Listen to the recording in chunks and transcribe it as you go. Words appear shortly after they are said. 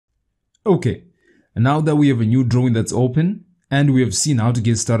Okay, and now that we have a new drawing that's open and we have seen how to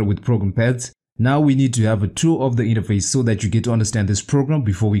get started with Prokon Padds, now we need to have a tour of the interface so that you get to understand this program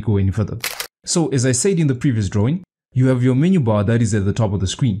before we go any further. So as I said in the previous drawing, you have your menu bar that is at the top of the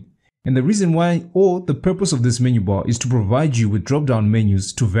screen. And the reason why, or the purpose of this menu bar, is to provide you with drop-down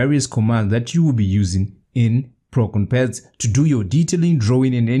menus to various commands that you will be using in Prokon Padds to do your detailing,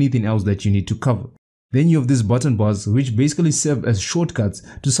 drawing, and anything else that you need to cover. Then you have these button bars, which basically serve as shortcuts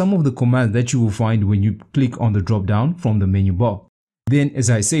to some of the commands that you will find when you click on the drop-down from the menu bar. Then, as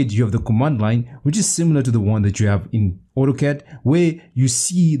I said, you have the command line, which is similar to the one that you have in AutoCAD, where you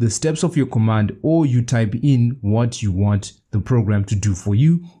see the steps of your command or you type in what you want the program to do for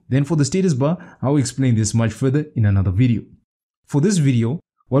you. Then for the status bar, I'll explain this much further in another video. For this video,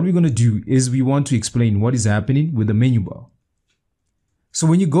 what we're going to do is we want to explain what is happening with the menu bar. So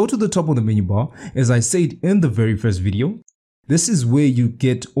when you go to the top of the menu bar, as I said in the very first video, this is where you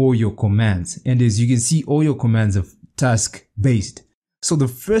get all your commands. And as you can see, all your commands are task based. So the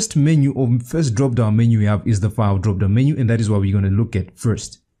first menu or first drop-down menu we have is the file drop-down menu, and that is what we're going to look at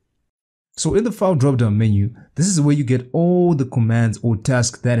first. So in the file drop-down menu, this is where you get all the commands or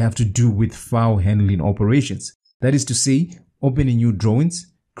tasks that have to do with file handling operations. That is to say, opening new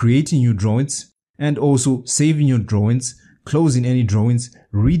drawings, creating new drawings, and also saving your drawings, closing any drawings,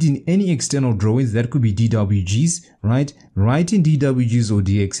 reading any external drawings, that could be DWGs, right? Writing DWGs or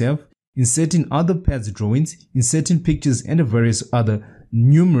DXF, inserting other pads drawings, inserting pictures, and various other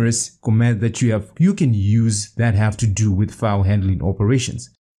numerous commands that you can use that have to do with file handling operations.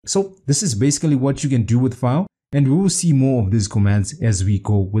 So this is basically what you can do with file, and we will see more of these commands as we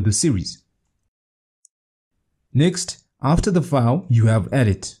go with the series. Next, after the file, you have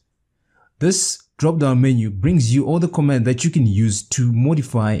edit. This drop-down menu brings you all the commands that you can use to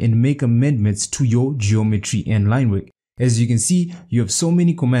modify and make amendments to your geometry and line work. As you can see, you have so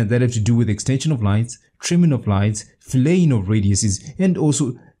many commands that have to do with extension of lines, trimming of lines, filleting of radiuses, and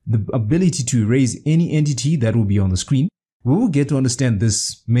also the ability to erase any entity that will be on the screen. We will get to understand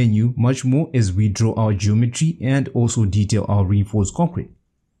this menu much more as we draw our geometry and also detail our reinforced concrete.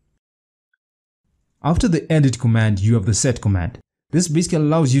 After the edit command, you have the set command. This basically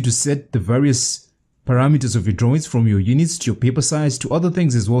allows you to set the various parameters of your drawings, from your units to your paper size to other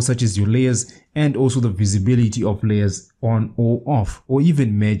things as well, such as your layers and also the visibility of layers on or off, or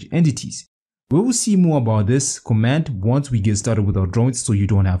even merge entities. We will see more about this command once we get started with our drawings, so you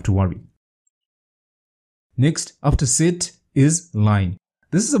don't have to worry. Next, after set is line.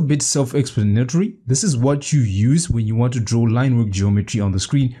 This is a bit self-explanatory. This is what you use when you want to draw line work geometry on the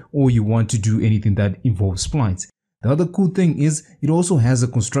screen, or you want to do anything that involves splines. The other cool thing is it also has a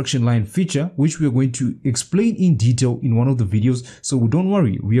construction line feature, which we are going to explain in detail in one of the videos, so don't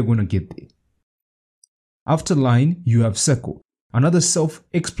worry, we are going to get there. After line, you have circle, another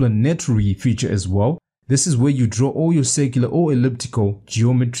self-explanatory feature as well. This is where you draw all your circular or elliptical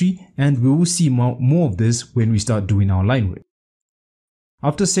geometry, and we will see more of this when we start doing our line work.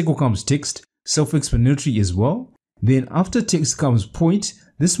 After circle comes text, self-explanatory as well. Then after text comes point.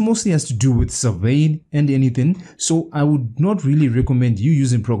 This mostly has to do with surveying and anything, so I would not really recommend you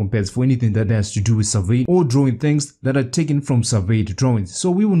using Prokon Padds for anything that has to do with surveying or drawing things that are taken from surveyed drawings.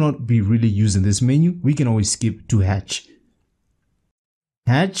 So we will not be really using this menu. We can always skip to hatch.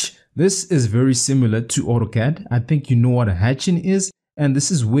 Hatch, this is very similar to AutoCAD. I think you know what a hatching is, and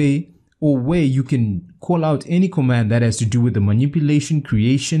this is where you can call out any command that has to do with the manipulation,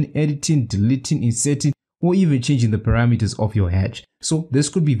 creation, editing, deleting, inserting, or even changing the parameters of your hatch. So this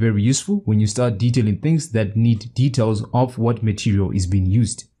could be very useful when you start detailing things that need details of what material is being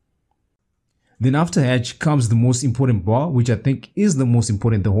used. Then after hatch comes the most important bar, which I think is the most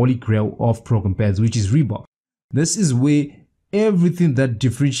important, the holy grail of Prokon Padds, which is Rebar. This is where everything that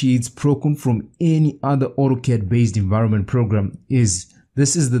differentiates Prokon from any other AutoCAD based environment program is.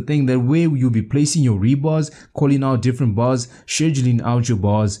 This is the thing that where you'll be placing your rebars, calling out different bars, scheduling out your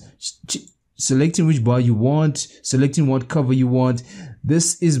bars, selecting which bar you want, selecting what cover you want.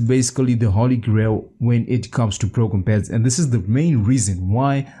 This is basically the holy grail when it comes to Prokon Padds, and this is the main reason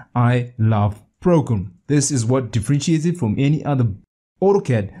why I love Prokon. This is what differentiates it from any other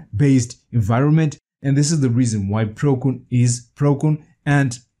AutoCAD based environment, and this is the reason why Prokon is Prokon.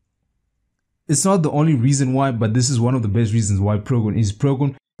 And it's not the only reason why, but this is one of the best reasons why Prokon is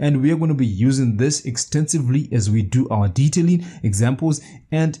Prokon. And we are going to be using this extensively as we do our detailing examples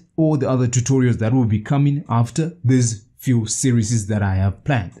and all the other tutorials that will be coming after these few series that I have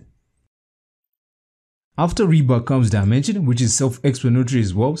planned. After Rebar comes dimension, which is self-explanatory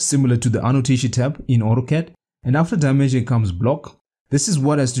as well, similar to the annotation tab in AutoCAD. And after dimension comes block. This is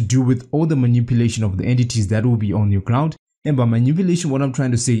what has to do with all the manipulation of the entities that will be on your ground. And by manipulation, what I'm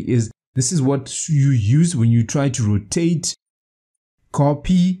trying to say is This is what you use when you try to rotate,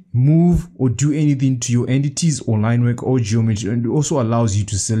 copy, move, or do anything to your entities or line work or geometry. And it also allows you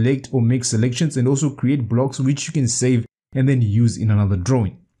to select or make selections and also create blocks which you can save and then use in another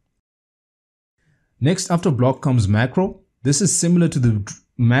drawing. Next, after block comes macro. This is similar to the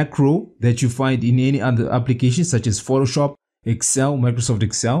macro that you find in any other application such as Photoshop, Excel, Microsoft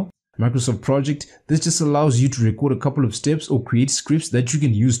Excel, Microsoft Project. This just allows you to record a couple of steps or create scripts that you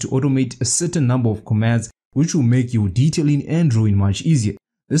can use to automate a certain number of commands, which will make your detailing and drawing much easier.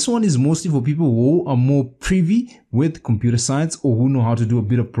 This one is mostly for people who are more privy with computer science or who know how to do a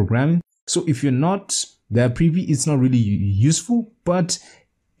bit of programming. So if you're not that privy, it's not really useful, but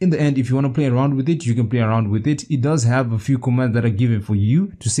in the end, if you want to play around with it, you can play around with it. It does have a few commands that are given for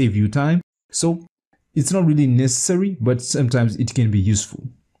you to save you time. So it's not really necessary, but sometimes it can be useful.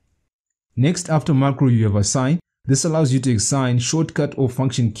 Next, after macro, you have assign. This allows you to assign shortcut or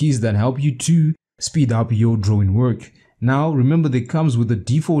function keys that help you to speed up your drawing work. Now, remember, that comes with a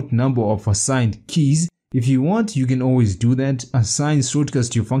default number of assigned keys. If you want, you can always do that. Assign shortcuts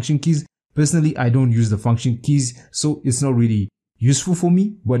to your function keys. Personally, I don't use the function keys, so it's not really useful for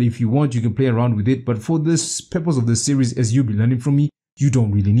me, but if you want, you can play around with it. But for this purpose of this series, as you'll be learning from me, you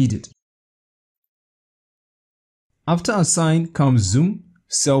don't really need it. After assign comes zoom,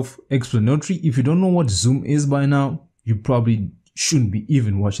 self-explanatory. If you don't know what zoom is by now, you probably shouldn't be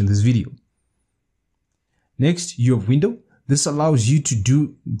even watching this video. Next, you have window. This allows you to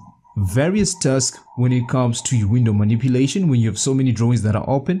do various tasks when it comes to your window manipulation when you have so many drawings that are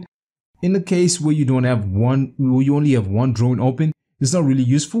open. In the case where you don't have one, you only have one drawing open, it's not really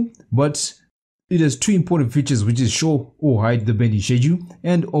useful, but it has two important features, which is show or hide the bending schedule,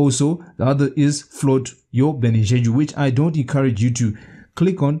 and also the other is float your bending schedule, which I don't encourage you to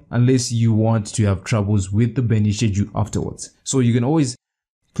click on unless you want to have troubles with the bending schedule afterwards. So you can always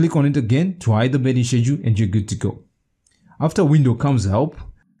click on it again to hide the bending schedule and you're good to go. After window comes help.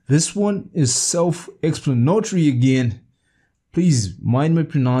 This one is self-explanatory again. Please mind my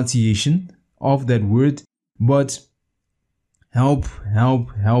pronunciation of that word, but help.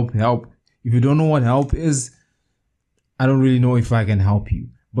 If you don't know what help is, I don't really know if I can help you.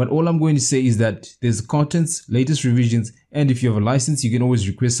 But all I'm going to say is that there's contents, latest revisions, and if you have a license, you can always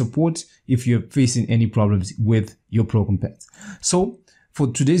request support if you're facing any problems with your Prokon Padds. So for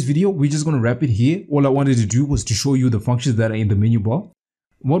today's video, we're just going to wrap it here. All I wanted to do was to show you the functions that are in the menu bar.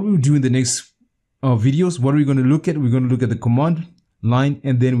 What we'll do in the next videos, what are we going to look at? We're going to look at the command line,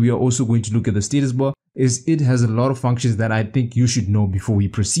 and then we are also going to look at the status bar. It has a lot of functions that I think you should know before we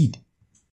proceed.